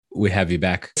we have you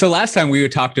back. So last time we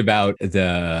talked about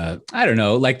the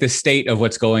state of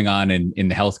what's going on in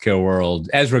the healthcare world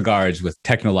as regards with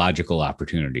technological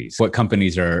opportunities, what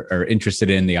companies are interested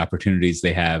in, the opportunities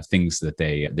they have, things that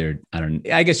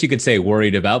I guess you could say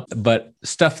worried about, but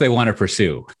stuff they want to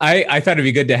pursue. I thought it'd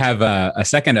be good to have a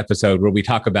second episode where we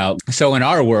talk about, so in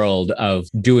our world of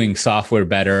doing software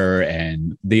better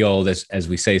and the old, as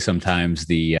we say sometimes,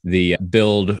 the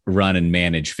build, run, and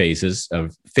manage phases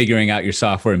of figuring out your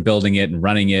software and building it and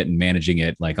running it and managing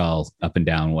it, like all up and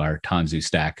down our Tanzu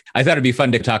stack. I thought it'd be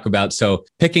fun to talk about. So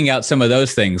picking out some of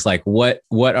those things, like what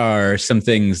are some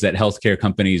things that healthcare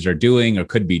companies are doing or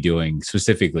could be doing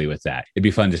specifically with that? It'd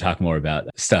be fun to talk more about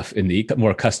stuff in the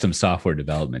more custom software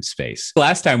development space.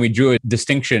 Last time we drew a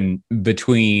distinction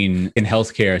between in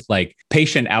healthcare, like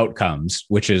patient outcomes,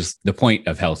 which is the point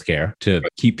of healthcare, to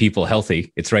keep people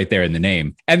healthy. It's right there in the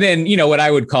name. And then, what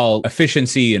I would call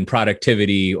efficiency and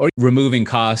productivity, or removing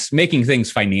costs, making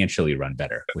things financially run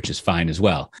better, which is fine as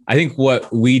well. I think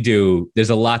what we do,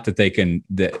 there's a lot that they can,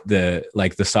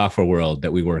 the software world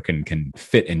that we work in can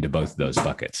fit into both of those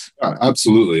buckets.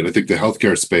 Absolutely. And I think the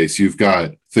healthcare space, you've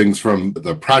got things from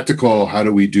the practical, how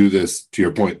do we do this, to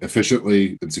your point,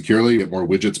 efficiently and securely, get more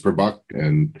widgets per buck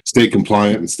and stay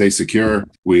compliant and stay secure.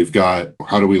 We've got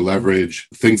how do we leverage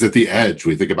things at the edge.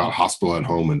 We think about hospital at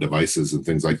home and devices and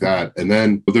things like that. And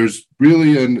then there's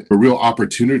really a real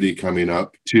opportunity coming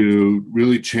up to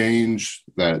really change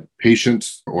that patient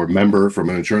or member from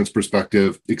an insurance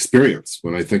perspective experience.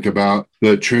 When I think about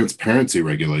the transparency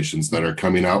regulations that are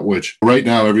coming out, which right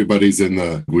now everybody's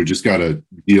we just got to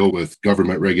deal with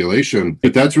government regulation,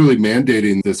 but that's really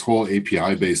mandating this whole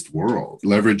API-based world,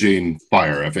 leveraging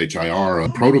FHIR, FHIR,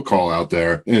 a protocol out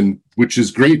there, and which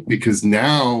is great because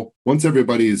now, once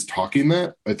everybody is talking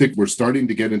that, I think we're starting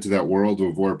to get into that world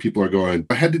of where people are going,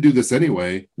 I had to do this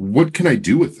anyway. What can I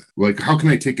do with it? Like, how can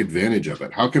I take advantage of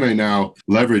it? How can I now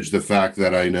leverage the fact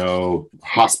that I know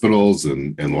hospitals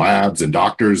and labs and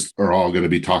doctors are all going to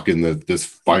be talking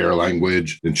this FHIR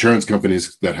language. Insurance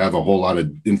companies that have a whole lot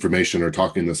of information are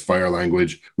talking this FHIR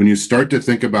language. When you start to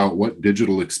think about what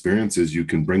digital experiences you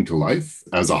can bring to life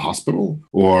as a hospital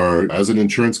or as an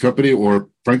insurance company, or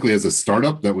frankly, as a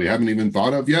startup that we haven't even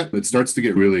thought of yet, it starts to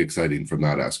get really exciting from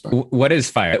that aspect. What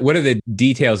is FHIR? What are the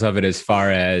details of it as far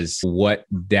as what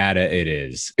data it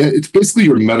is? It's basically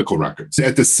your medical records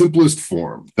at the simplest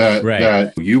form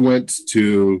that you went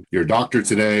to your doctor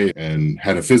today and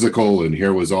had a physical, and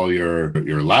here was all your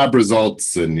lab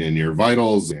results and your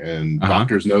vitals and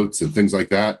doctor's notes and things like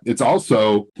that. It's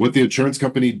also what the insurance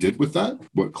company did with that,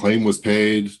 what claim was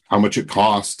paid, how much it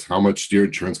cost, how much your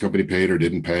insurance company paid or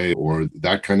didn't pay, or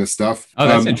that kind of stuff. Oh,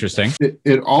 that's interesting.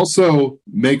 It also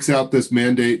makes out this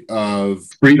mandate of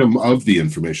freedom of the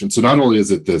information. So not only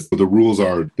is it the rules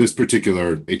are this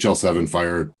particular HL7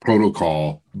 FHIR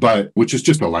protocol, but which is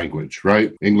just a language,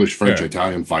 right? English, French,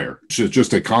 Italian, FHIR. It's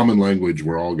just a common language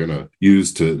we're all going to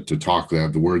use to talk. They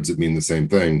have the words that mean the same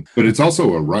thing, but it's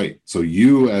also a right. So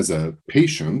you as a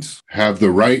patient have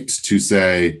the right to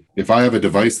say, if I have a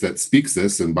device that speaks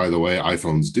this, and by the way,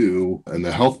 iPhones do, and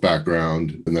the health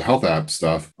background and the health app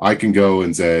stuff, I can go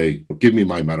and say, give me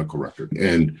my medical record.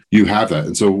 And you have that.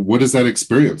 And so what is that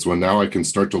experience when now I can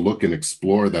start to look and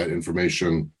explore that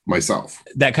information myself?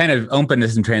 That kind of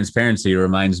openness and transparency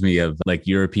reminds me of like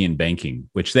European banking,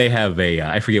 which they have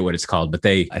I forget what it's called, but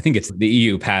I think it's the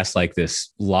EU passed like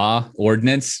this law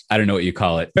ordinance. I don't know what you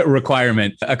call it, but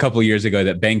requirement a couple of years ago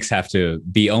that banks have to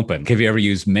be open. Have you ever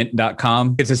used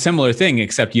mint.com? It's a similar thing,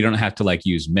 except you don't have to like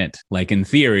use Mint. Like in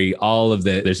theory,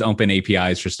 there's open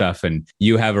APIs for stuff and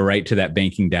you have a right to that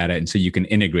banking data. And so you can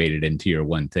integrate it into your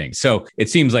one thing. So it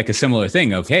seems like a similar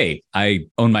thing of, hey, I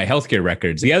own my healthcare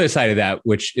records. The other side of that,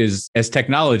 which is as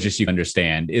technologists, you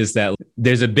understand, is that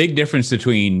there's a big difference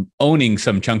between owning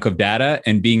some chunk of data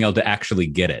and being able to actually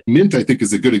get it. Mint, I think,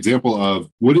 is a good example of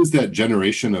what is that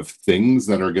generation of things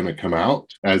that are going to come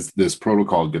out as this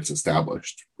protocol gets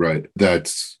established, right?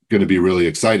 That's going to be really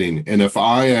exciting. And if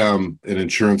I am an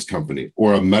insurance company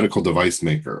or a medical device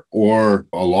maker or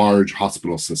a large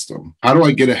hospital system, how do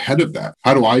I get ahead of that?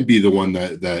 How do I be the one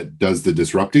that does the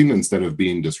disrupting instead of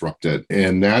being disrupted?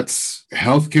 And that's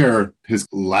healthcare has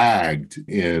lagged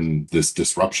in this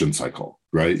disruption cycle.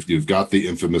 right? You've got the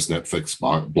infamous Netflix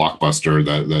blockbuster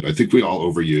that I think we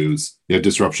all overuse. You had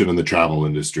disruption in the travel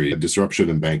industry, disruption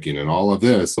in banking, and all of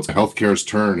this. Healthcare's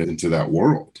turn into that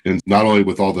world. And not only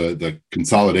with all the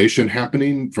consolidation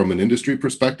happening from an industry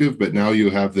perspective, but now you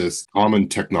have this common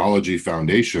technology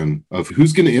foundation of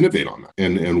who's going to innovate on that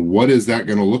and what is that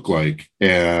going to look like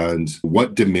and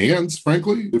what demands,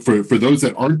 frankly, for those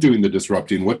that aren't doing the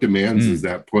disrupting, what demands is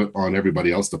that put on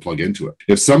everybody else to plug into it?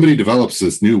 If somebody develops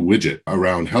this new widget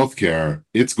around healthcare,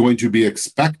 it's going to be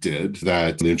expected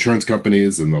that the insurance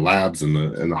companies and the labs and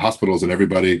the hospitals and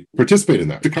everybody participate in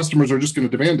that. The customers are just going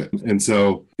to demand it. And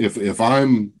so if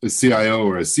I'm a CIO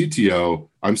or a CTO,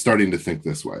 I'm starting to think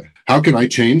this way. How can I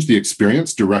change the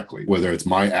experience directly? Whether it's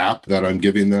my app that I'm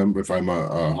giving them, if I'm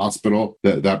a hospital,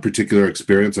 that particular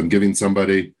experience I'm giving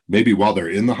somebody, maybe while they're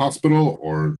in the hospital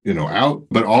or, out,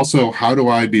 but also how do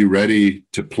I be ready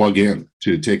to plug in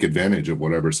to take advantage of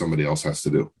whatever somebody else has to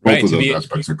do? Both of those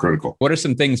aspects are critical. What are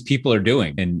some things people are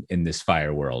doing in this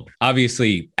FHIR world?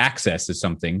 Obviously, access is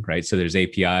something, right? So there's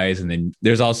APIs, and then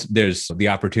there's the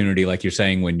opportunity, like you're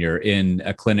saying, when you're in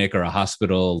a clinic or a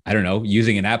hospital, I don't know,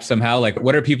 using an app somehow. Like,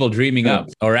 what are people dreaming up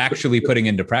or actually putting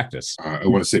into practice? I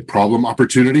want to say problem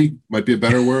opportunity might be a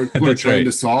better word. What we're trying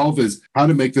to solve is how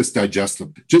to make this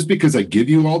digestible. Just because I give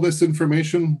you all this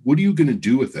information, what are you going to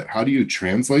do with it? How do you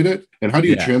translate it? And how do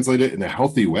you translate it in a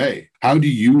healthy way? How do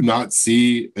you not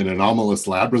see an anomalous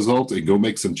lab result and go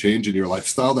make some change in your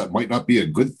lifestyle? That might not be a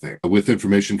good thing. With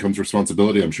information comes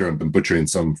responsibility. I'm sure I'm butchering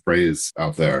some phrase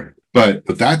out there. But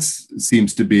that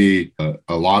seems to be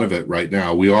a lot of it right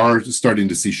now. We are starting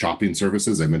to see shopping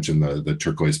services. I mentioned the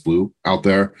turquoise blue out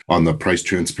there on the price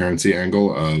transparency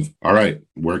angle of, all right,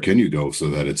 where can you go so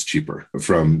that it's cheaper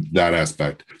from that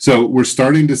aspect? So we're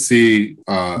starting to see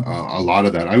a lot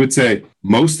of that. I would say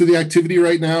most of the activity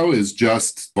right now is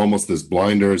just almost this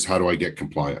blinders. How do I get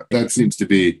compliant? That seems to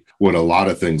be what a lot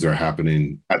of things are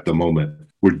happening at the moment.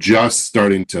 We're just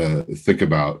starting to think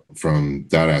about from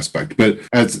that aspect. But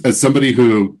as somebody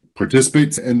who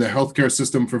participates in the healthcare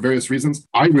system for various reasons,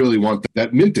 I really want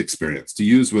that Mint experience, to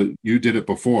use what you did it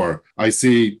before. I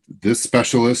see this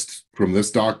specialist from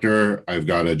this doctor. I've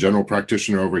got a general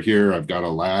practitioner over here. I've got a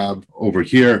lab over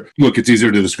here. Look, it's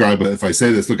easier to describe if I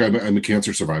say this. Look, I'm a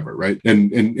cancer survivor, right?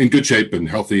 And in good shape and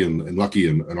healthy and lucky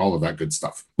and all of that good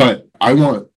stuff. But I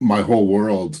want my whole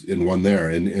world in one there.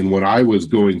 And when I was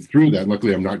going through that,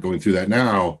 luckily I'm not going through that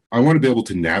now, I want to be able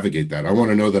to navigate that. I want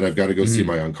to know that I've got to go see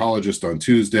my oncologist on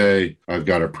Tuesday. I've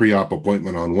got a pre-op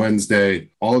appointment on Wednesday,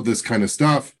 all of this kind of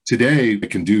stuff. Today, I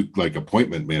can do like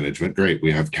appointment management. Great.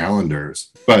 We have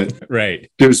calendars, but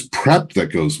there's prep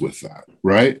that goes with that,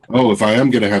 right? Oh, if I am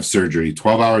going to have surgery,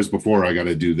 12 hours before I got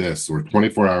to do this, or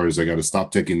 24 hours, I got to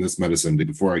stop taking this medicine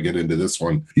before I get into this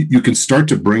one. You can start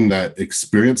to bring that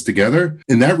experience together,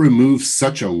 and that removes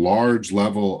such a large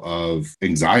level of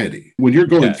anxiety. When you're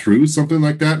going through something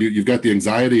like that, you've got the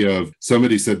anxiety of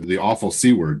somebody said the awful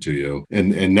C word to you,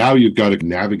 and now you've got to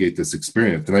navigate this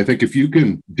experience. And I think if you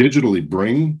can digitally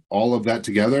bring all of that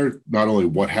together, not only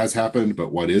what has happened,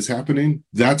 but what is happening,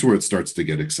 that's where it starts to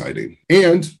get exciting.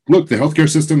 And look, the healthcare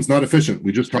system's not efficient.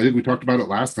 I think we talked about it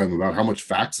last time about how much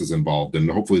fax is involved. And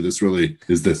hopefully this really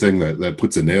is the thing that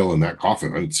puts a nail in that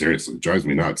coffin. I mean, seriously, it drives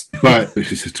me nuts, but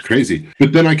it's crazy.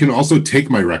 But then I can also take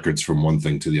my records from one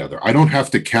thing to the other. I don't have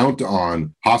to count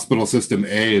on hospital system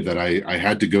A that I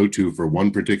had to go to for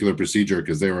one particular procedure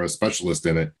because they were a specialist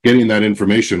in it, getting that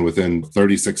information within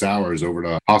 36 hours over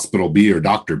to hospital B, or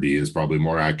Dr. B is probably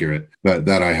more accurate,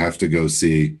 that I have to go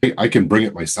see. I can bring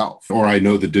it myself, or I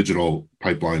know the digital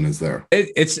pipeline is there.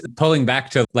 It's pulling back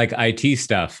to like IT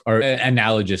stuff, or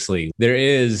analogously,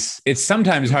 it's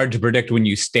sometimes hard to predict when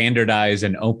you standardize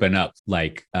and open up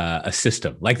like a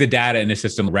system, like the data in a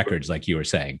system records, like you were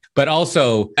saying, but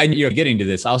also, and you're getting to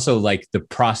this, also like the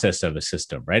process of a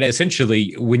system, right?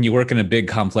 Essentially, when you work in a big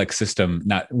complex system,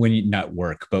 but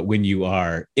when you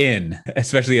are in,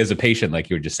 especially as a patient, like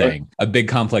you were just saying, a big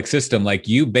complex system, like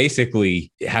you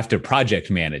basically have to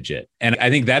project manage it. And I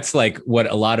think that's like what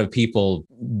a lot of people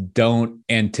don't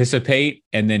anticipate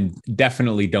and then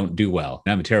definitely don't do well.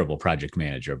 And I'm a terrible project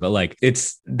manager, but like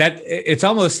it's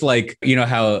almost like, you know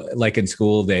how like in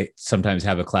school, they sometimes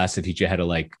have a class to teach you how to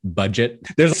like budget.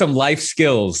 There's some life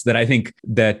skills that I think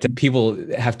that people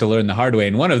have to learn the hard way.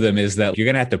 And one of them is that you're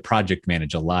going to have to project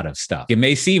manage a lot of stuff. It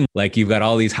may seem like you've got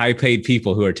all these high paid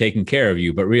people who are taking care of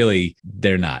you, but really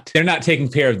they're not. They're not taking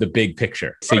care of the big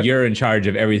picture. So you're in charge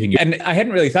of everything. And I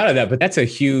hadn't really thought of that, but that's a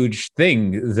huge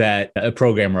thing that A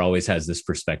programmer always has this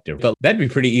perspective, but that'd be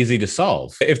pretty easy to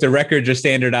solve if the records are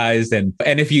standardized. And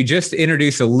if you just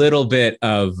introduce a little bit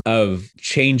of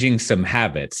changing some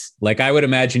habits, like I would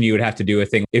imagine you would have to do a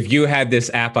thing. If you had this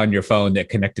app on your phone that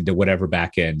connected to whatever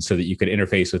backend so that you could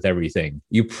interface with everything,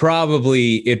 it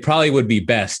probably would be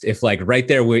best if like right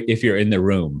there, if you're in the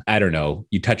room, I don't know,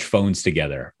 you touch phones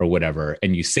together or whatever,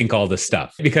 and you sync all the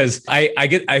stuff. Because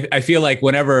I feel like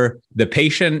whenever the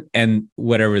patient and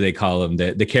whatever they call them,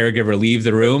 the caregiver leave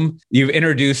the room, you've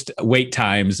introduced wait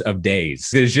times of days.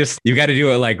 There's just, you've got to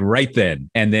do it like right then.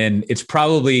 And then it's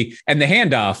probably, and the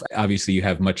handoff, obviously you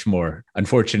have much more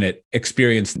unfortunate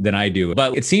experience than I do,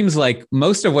 but it seems like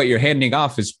most of what you're handing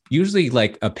off is usually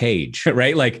like a page,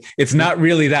 right? Like it's not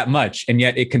really that much, and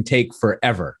yet it can take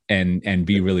forever and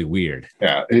be really weird.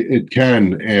 Yeah, it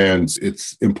can. And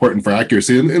it's important for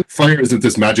accuracy. And FHIR isn't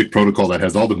this magic protocol that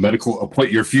has all the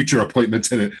your future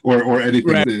appointments in it or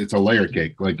anything. Right. It's a layer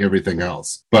cake like everything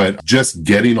else. But just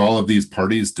getting all of these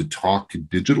parties to talk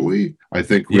digitally, I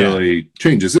think really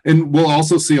changes. And we'll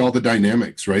also see all the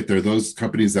dynamics, right? There are those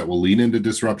companies that will lean into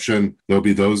disruption. There'll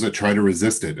be those that try to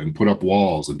resist it and put up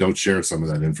walls and don't share some of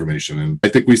that information. And I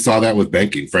think we saw that with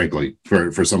banking, frankly,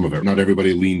 for some of it. Not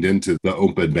everybody leaned into the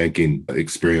open banking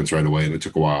experience right away, and it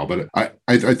took a while. But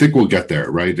I think we'll get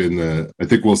there, right? I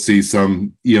think we'll see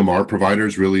some EMR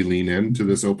providers really lean into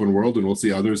this open world, and we'll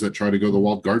see others that try to go the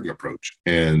walled garden approach.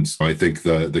 And I think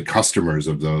the customers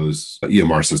of those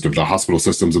EMR systems, the hospital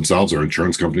systems themselves, or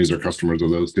insurance companies are customers of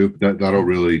those too. That'll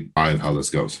really guide how this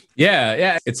goes.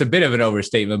 Yeah. It's a bit of an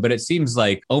overstatement, but it seems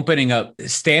like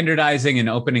standardizing and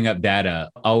opening up data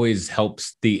always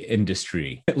helps the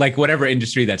industry, like whatever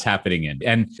industry that's happening in.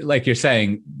 And like you're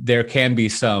saying, there can be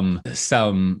some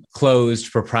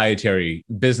closed proprietary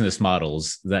business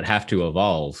models that have to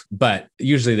evolve, but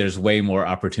usually there's way more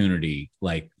opportunity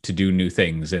like to do new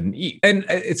things. And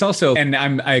it's also, and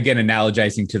I'm again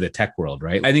analogizing to the tech world,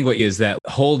 right? I think what is that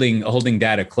holding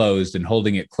data closed and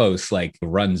holding it close like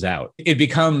runs out. It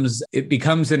becomes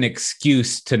an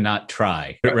excuse to not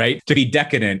try, right? To be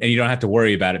decadent, and you don't have to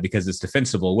worry about it because it's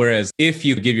defensible. Whereas if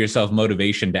you give yourself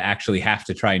motivation to actually have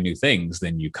to try new things,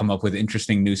 then you come up with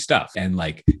interesting new stuff and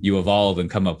like you evolve and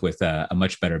come up with a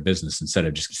much better business instead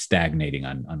of just stagnating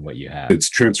on what you have. It's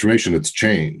transformation. It's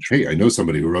change. Hey, I know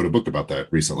somebody who wrote a book about that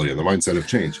recently in the mindset of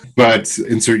change, but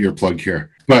insert your plug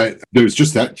here. But there's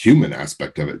just that human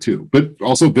aspect of it too, but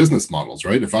also business models,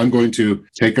 right? If I'm going to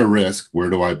take a risk, where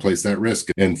do I place that risk?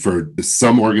 And for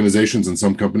some organizations and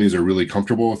some companies are really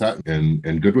comfortable with that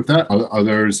and good with that.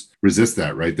 Others resist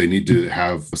that, right? They need to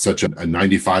have such a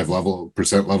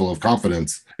 95% level of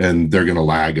confidence, and they're going to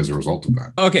lag as a result of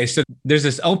that. Okay. So there's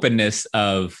this openness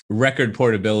of record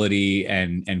portability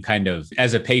and kind of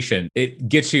as a patient, it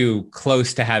gets you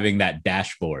close to having that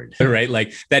dashboard, right?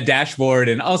 Like that dashboard.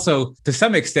 And also to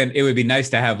some extent, it would be nice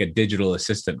to have a digital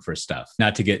assistant for stuff,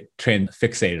 not to get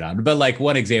fixated on. But like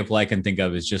one example I can think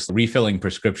of is just refilling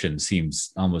prescriptions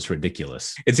seems almost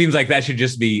ridiculous. It seems like that should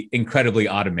just be incredibly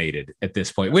automated at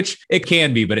this point, which it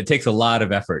can be, but it takes a lot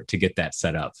of effort to get that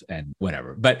set up and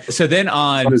whatever. But so then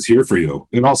on... What is here for you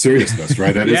in all seriousness,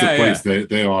 right? That is a place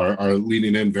they are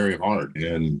leaning in very hard,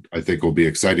 and I think will be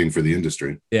exciting for the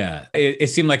industry. Yeah. It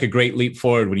seemed like a great leap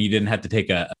forward when you didn't have to take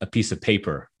a piece of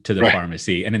paper to the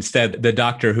pharmacy. And instead, the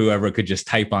doctor, whoever, could just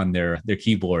type on their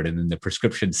keyboard and then the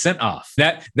prescription sent off.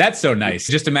 That's so nice.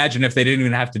 Just imagine if they didn't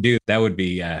even have to do that. Would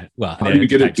be, well. How do you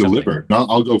get it delivered?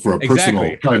 I'll go for a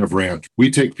personal kind of rant.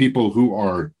 We take people who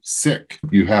are sick.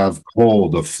 You have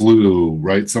cold, a flu,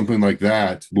 right? Something like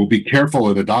that. We'll be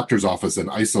careful in a doctor's office and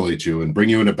isolate you and bring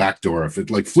you in a back door. If it's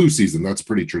like flu season, that's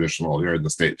pretty traditional here in the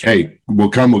States. Hey, we'll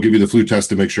give you the flu test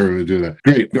to make sure we do that.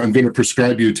 Great. I'm going to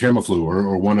prescribe you Tamiflu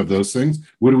or one of those things.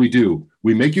 What do?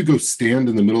 We make you go stand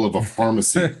in the middle of a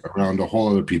pharmacy around a whole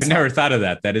other pizza. I never thought of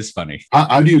that. That is funny.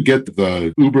 How do you get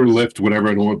the Uber, Lyft, whatever,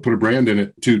 I don't want to put a brand in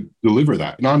it to deliver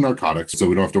that? Non-narcotics, so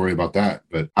we don't have to worry about that.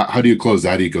 But how do you close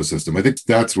that ecosystem? I think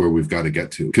that's where we've got to get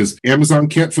to, because Amazon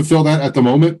can't fulfill that at the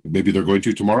moment. Maybe they're going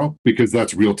to tomorrow, because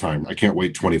that's real time. I can't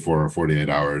wait 24 or 48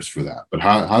 hours for that. But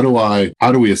how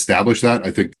do we establish that?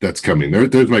 I think that's coming.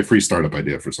 There's my free startup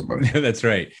idea for somebody. That's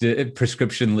right.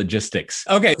 Prescription logistics.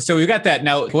 Okay, so we've got that.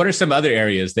 Now, what are some other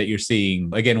areas that you're seeing,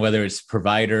 again, whether it's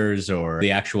providers or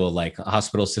the actual like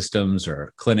hospital systems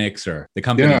or clinics or the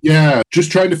company? Yeah.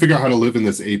 Just trying to figure out how to live in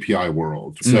this API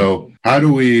world. So how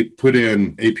do we put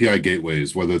in API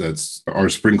gateways, whether that's our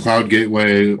Spring Cloud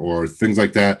gateway or things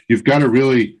like that? You've got to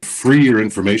really free your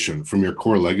information from your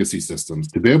core legacy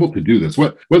systems to be able to do this.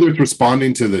 Whether it's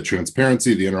responding to the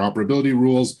transparency, the interoperability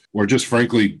rules, or just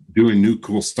frankly doing new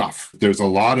cool stuff. There's a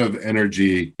lot of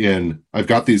energy in, I've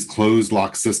got these closed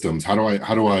lock systems. How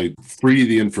do I free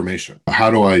the information?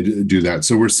 How do I do that?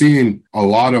 So we're seeing a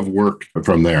lot of work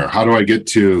from there. How do I get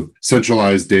to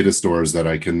centralized data stores that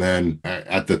I can then,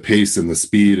 at the pace and the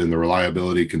speed and the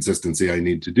reliability, consistency I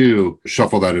need to do,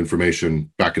 shuffle that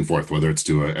information back and forth, whether it's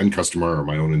to an end customer or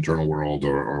my own internal world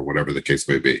or whatever the case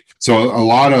may be. So a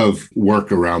lot of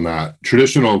work around that.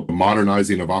 Traditional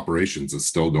modernizing of operations is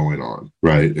still going on,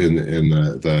 right, in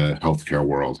the healthcare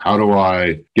world. How do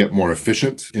I get more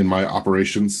efficient in my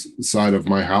operations side of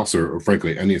my house, or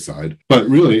frankly, any side? But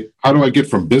really, how do I get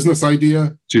from business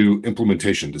idea to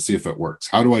implementation to see if it works?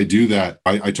 How do I do that?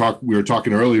 We were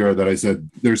talking earlier that I said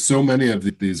there's so many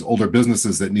of these older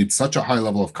businesses that need such a high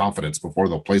level of confidence before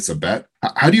they'll place a bet.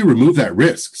 How do you remove that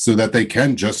risk so that they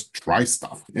can just try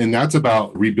stuff? And that's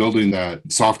about rebuilding that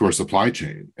software supply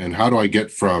chain. And how do I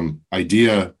get from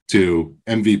idea to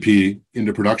MVP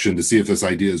into production to see if this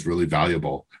idea is really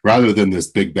valuable rather than this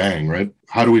big bang, right?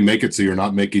 How do we make it so you're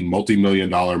not making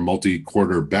multi-million-dollar,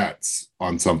 multi-quarter bets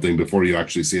on something before you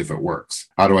actually see if it works?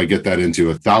 How do I get that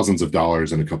into thousands of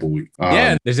dollars in a couple of weeks?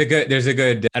 There's a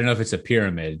good, I don't know if it's a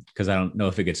pyramid because I don't know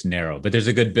if it gets narrow, but there's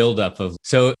a good buildup of,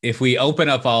 so if we open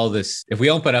up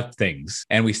things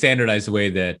and we standardize the way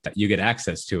that you get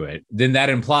access to it, then that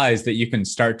implies that you can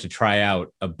start to try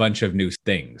out a bunch of new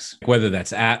things, whether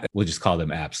that's we'll just call them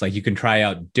apps. Like you can try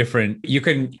out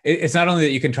it's not only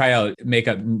that you can try out, make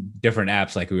up different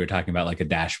apps like we were talking about, like a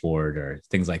dashboard or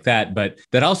things like that, but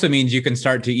that also means you can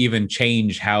start to even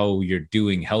change how you're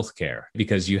doing healthcare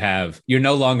because you're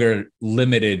no longer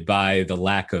limited by the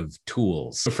lack of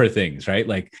tools for things, right?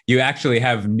 Like you actually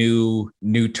have new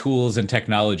tools and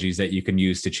technologies that you can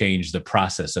use to change the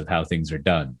process of how things are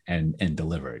done and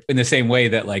delivered. In the same way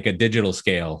that like a digital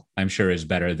scale, I'm sure is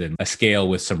better than a scale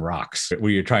with some rocks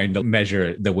where you're trying to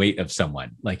measure the weight of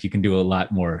someone. Like you can do a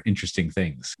lot more interesting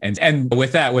things. And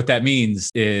with that, what that means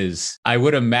is I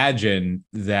would imagine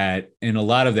that in a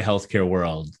lot of the healthcare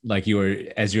world, like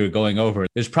as you were going over,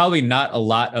 there's probably not a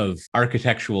lot of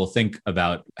architectural think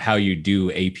about how you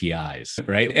do APIs,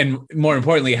 right? And more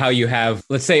importantly, how you have,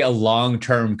 let's say, a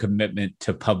long-term commitment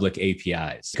to public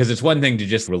APIs. Because it's one thing to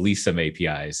just release some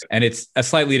APIs, and it's a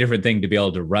slightly different thing to be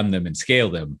able to run them and scale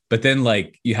them. But then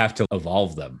like you have to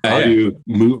evolve them. How do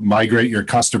you migrate your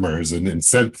customers and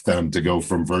incent them to go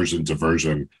from version to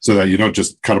version so that you don't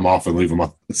just cut them off and leave them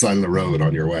on the side of the road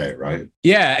on your way, right?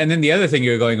 Yeah. And then the other thing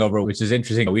you're going over, which is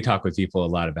interesting, we talk with people a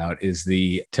lot about, is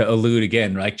to allude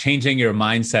again, like changing your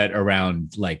mindset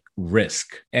around like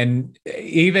risk. And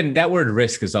even that word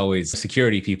risk is always,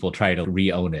 security people try to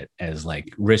re-own it as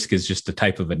like risk is just a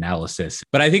type of analysis.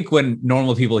 But I think when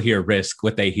normal people hear risk,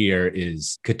 what they hear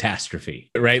is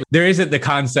catastrophe, right? There isn't the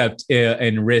concept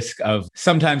in risk of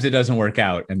sometimes it doesn't work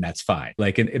out and that's fine.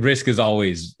 Like risk is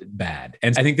always bad.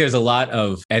 And I think there's a lot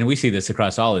of, and we see this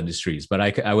across all industries, but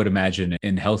I would imagine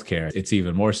in healthcare, it's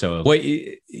even more so. What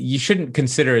you shouldn't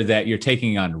consider that you're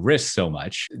taking on risk so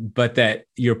much, but that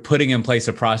you're putting in place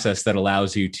a process that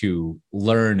allows you to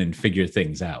learn and figure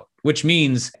things out. Which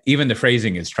means even the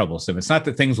phrasing is troublesome. It's not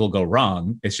that things will go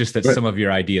wrong. It's just that some of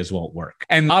your ideas won't work.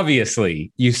 And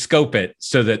obviously you scope it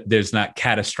so that there's not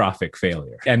catastrophic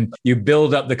failure and you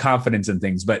build up the confidence in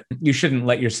things, but you shouldn't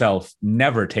let yourself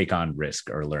never take on risk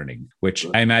or learning, which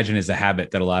I imagine is a habit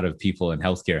that a lot of people in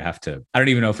healthcare have to, I don't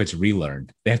even know if it's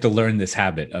relearned. They have to learn this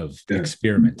habit of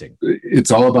experimenting. It's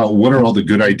all about what are all the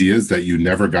good ideas that you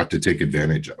never got to take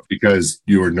advantage of because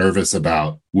you were nervous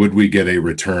about, would we get a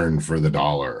return for the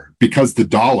dollar? Because the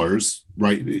dollars,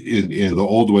 right, in the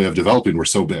old way of developing were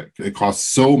so big. It costs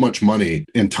so much money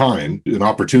and time and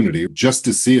opportunity just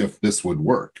to see if this would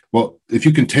work. Well, if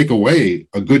you can take away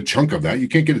a good chunk of that, you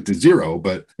can't get it to zero.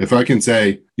 But if I can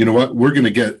say, you know what, we're going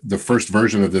to get the first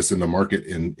version of this in the market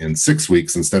in 6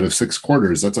 weeks instead of 6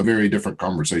 quarters, that's a very different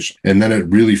conversation. And then it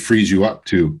really frees you up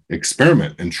to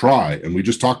experiment and try. And we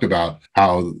just talked about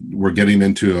how we're getting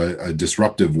into a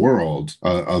disruptive world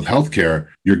of healthcare.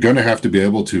 You're going to have to be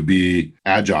able to be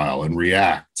agile and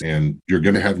react, and you're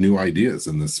going to have new ideas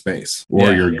in this space,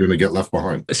 or you're going to get left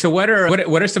behind. So what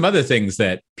are some other things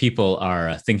that people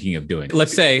are thinking of doing?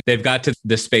 Let's say they've got to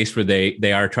the space where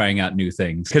they are trying out new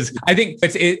things, because I think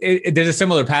there's a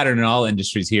similar pattern in all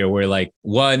industries here, where like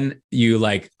one, you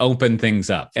like open things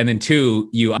up, and then two,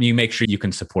 you make sure you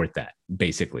can support that.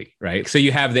 Basically, right? So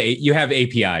you have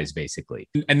APIs basically.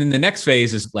 And then the next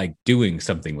phase is like doing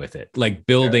something with it, like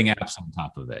building apps on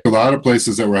top of it. A lot of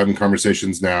places that we're having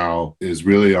conversations now is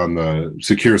really on the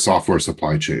secure software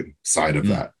supply chain side of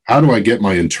that. how do I get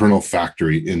my internal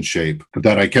factory in shape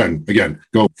that I can, again,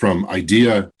 go from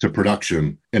idea to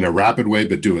production in a rapid way,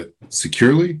 but do it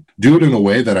securely, do it in a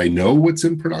way that I know what's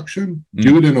in production,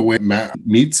 do it in a way that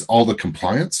meets all the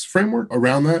compliance framework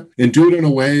around that, and do it in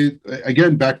a way,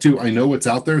 again, back to I know what's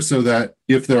out there so that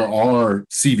if there are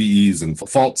CVEs and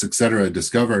faults, et cetera,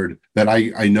 discovered, that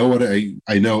I know what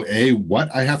I know, A,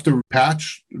 what I have to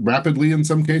patch rapidly in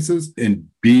some cases, and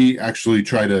B, actually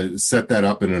try to set that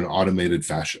up in an automated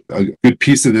fashion. A good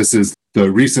piece of this is the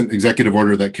recent executive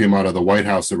order that came out of the White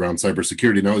House around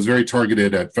cybersecurity. Now, it was very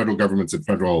targeted at federal governments and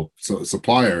federal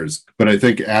suppliers. But I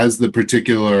think I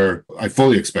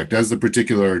fully expect, as the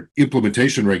particular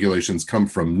implementation regulations come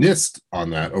from NIST on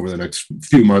that over the next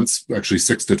few months, actually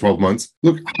 6 to 12 months,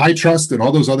 look, HITRUST and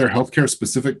all those other healthcare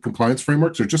specific compliance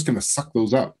frameworks are just going to suck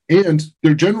those up. And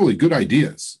they're generally good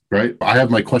ideas, right? I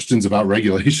have my questions about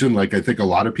regulation, like I think a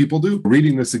lot of people do.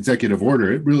 Reading this executive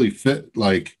order, it really fit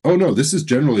like, oh no, this is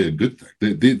generally a good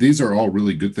thing. These are all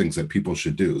really good things that people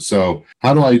should do. So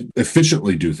how do I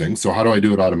efficiently do things? So how do I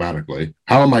do it automatically?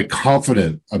 How am I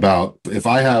confident about if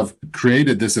I have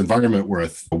created this environment where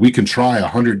we can try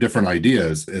 100 different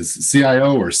ideas as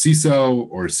CIO or CISO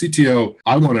or CTO,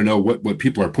 I want to know what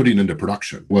people are putting into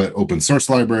production, what open source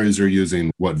libraries are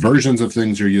using, what versions of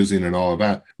things you're using and all of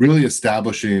that. Really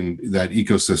establishing that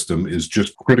ecosystem is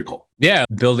just critical. Yeah,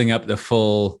 building up the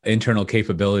full internal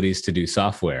capabilities to do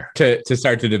software, to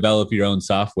start to develop your own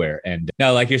software. And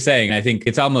now, like you're saying, I think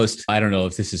it's almost, I don't know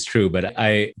if this is true, but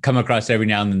I come across every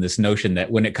now and then this notion that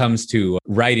when it comes to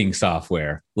writing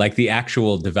software, like the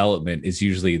actual development is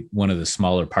usually one of the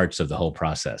smaller parts of the whole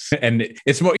process. And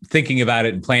it's more thinking about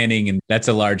it and planning, and that's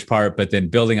a large part, but then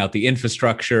building out the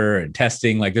infrastructure and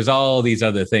testing, like there's all these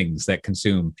other things that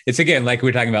consume. It's again, like we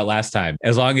were talking about last time,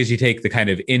 as long as you take the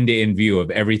kind of end-to-end view of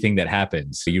everything that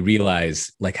happens, you realize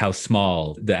like how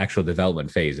small the actual development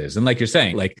phase is. And like you're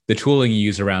saying, like the tooling you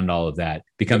use around all of that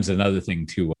becomes another thing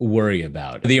to worry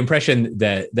about. The impression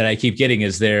that I keep getting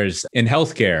is in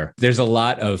healthcare, there's a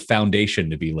lot of foundation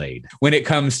to be laid when it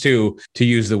comes to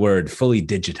use the word, fully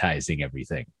digitizing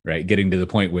everything, right? Getting to the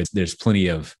point where there's plenty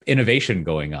of innovation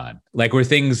going on, like where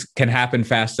things can happen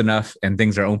fast enough and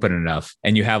things are open enough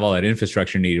and you have all that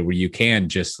infrastructure needed where you can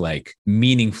just like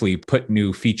meaningfully put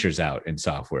new features out in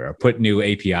software or put new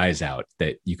APIs out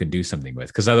that you can do something with.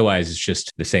 Because otherwise it's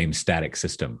just the same static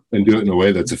system. And do it in a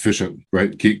way that's efficient,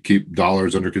 right? Keep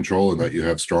dollars under control and that you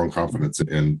have strong confidence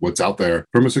in what's out there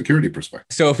from a security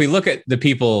perspective. So if we look at the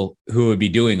people who would be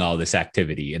doing all this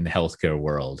activity in the healthcare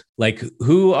world, like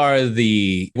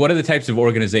what are the types of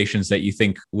organizations that you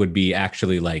think would be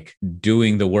actually like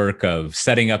doing the work of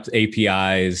setting up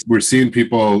APIs? We're seeing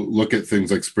people look at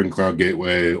things like Spring Cloud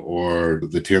Gateway or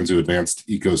the Tanzu Advanced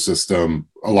ecosystem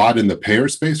a lot in the payer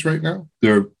space right now.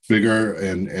 They're bigger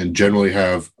and generally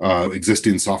have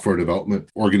existing software development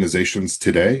organizations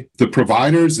today. The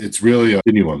providers, it's really a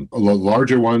continuum.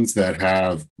 Larger ones that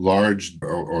have large,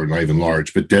 or not even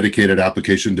large, but dedicated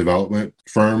application development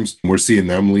firms. We're seeing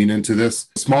them lean into this.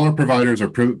 Smaller providers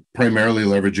are primarily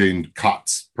leveraging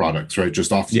COTS products, right?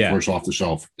 Just commercial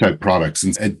off-the-shelf type products.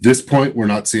 And at this point, we're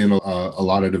not seeing a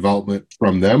lot of development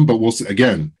from them, but we'll see,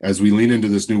 again, as we lean into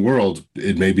this new world,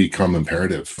 it may become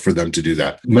imperative for them to do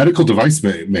that. Medical device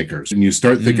makers, and you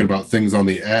start thinking about things on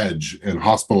the edge and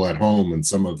hospital at home and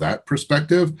some of that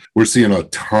perspective, we're seeing a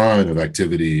ton of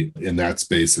activity in that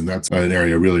space. And that's an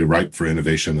area really ripe for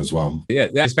innovation as well. Yeah,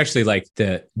 especially like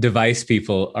the device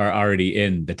people are already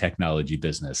in the technology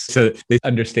business. So they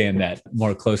understand that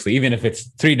more closely, even if it's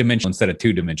three-dimensional instead of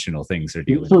two-dimensional things they're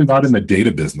dealing with. Usually not in the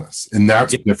data business. And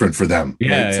that's different for them.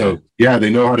 Yeah, right? So they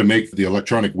know how to make the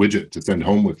electronic widget to send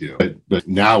home with you. But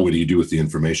now what do you do with the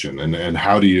information? And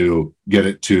how do you get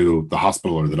it to the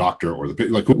hospital or the doctor or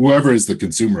like whoever is the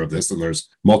consumer of this? And there's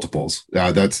multiples.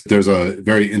 There's a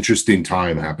very interesting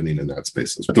time happening in that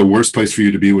space. The worst place for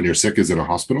you to be when you're sick is in a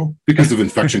hospital because of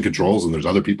infection controls, and there's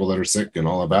other people that are sick and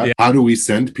all of that. Yeah. How do we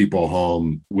send people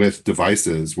home with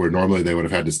devices where normally they would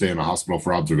have had to stay in a hospital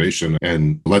for observation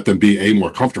and let them be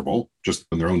more comfortable just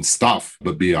in their own stuff,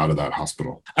 but be out of that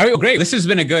hospital? All right, great. This has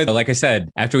been a good, like I said,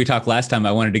 after we talked last time,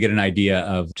 I wanted to get an idea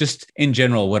of just in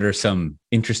general, what are some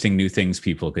interesting new things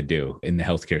people could do in the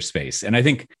healthcare space. And I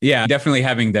think, definitely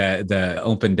having the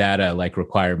open data like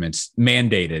requirements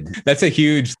mandated. That's a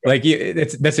huge,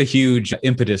 that's a huge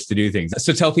impetus to do things.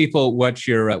 So tell people what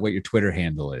your Twitter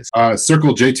handle is.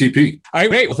 Circle JTP. All right,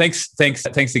 great. Well,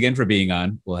 thanks again for being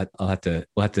on. We'll have to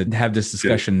have this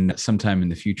discussion sometime in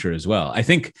the future as well. I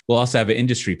think we'll also also have an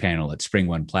industry panel at Spring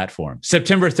One Platform,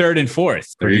 September 3rd and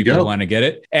 4th. There you people go. who want to get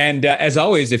it. And as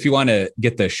always, if you want to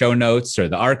get the show notes or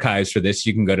the archives for this,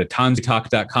 you can go to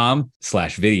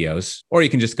tanzutalk.com/videos, or you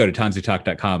can just go to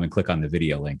tanzutalk.com and click on the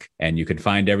video link, and you can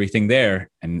find everything there.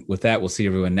 And with that, we'll see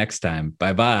everyone next time.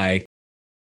 Bye-bye.